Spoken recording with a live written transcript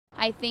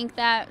I think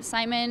that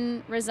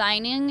Simon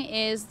resigning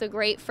is the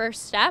great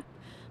first step.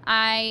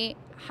 I,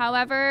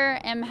 however,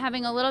 am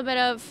having a little bit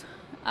of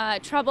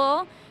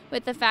trouble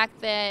with the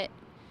fact that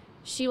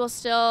she will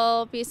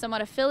still be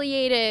somewhat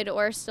affiliated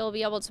or still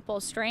be able to pull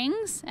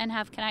strings and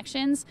have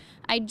connections.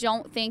 I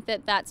don't think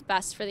that that's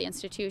best for the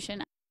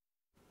institution.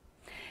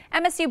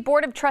 MSU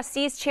Board of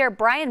Trustees Chair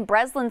Brian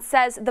Breslin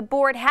says the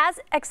board has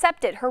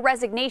accepted her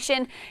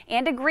resignation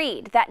and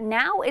agreed that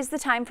now is the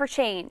time for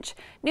change.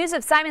 News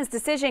of Simon's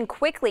decision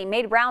quickly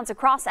made rounds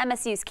across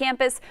MSU's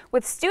campus,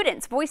 with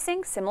students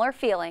voicing similar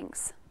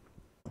feelings.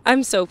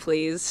 I'm so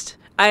pleased.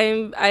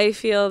 I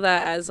feel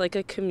that as like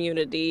a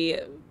community,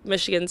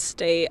 Michigan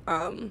State,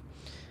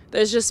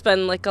 there's just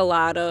been like a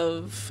lot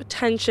of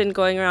tension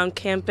going around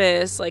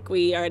campus. Like,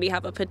 we already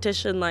have a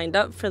petition lined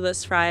up for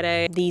this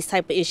Friday. These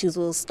type of issues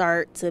will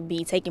start to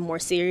be taken more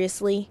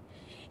seriously.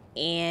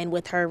 And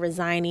with her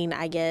resigning,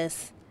 I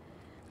guess,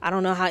 I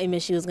don't know how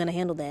MSU is going to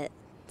handle that,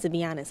 to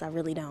be honest. I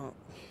really don't.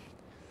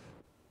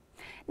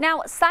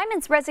 Now,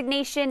 Simon's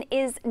resignation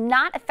is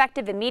not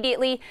effective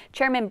immediately.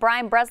 Chairman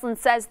Brian Breslin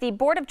says the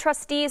Board of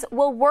Trustees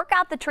will work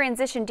out the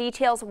transition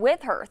details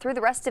with her through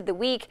the rest of the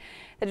week.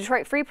 The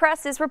Detroit Free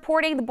Press is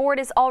reporting the board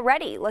is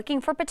already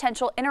looking for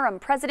potential interim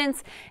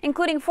presidents,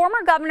 including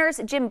former governors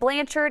Jim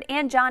Blanchard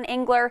and John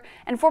Engler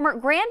and former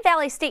Grand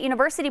Valley State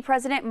University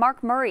president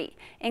Mark Murray.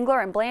 Engler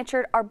and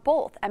Blanchard are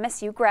both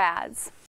MSU grads.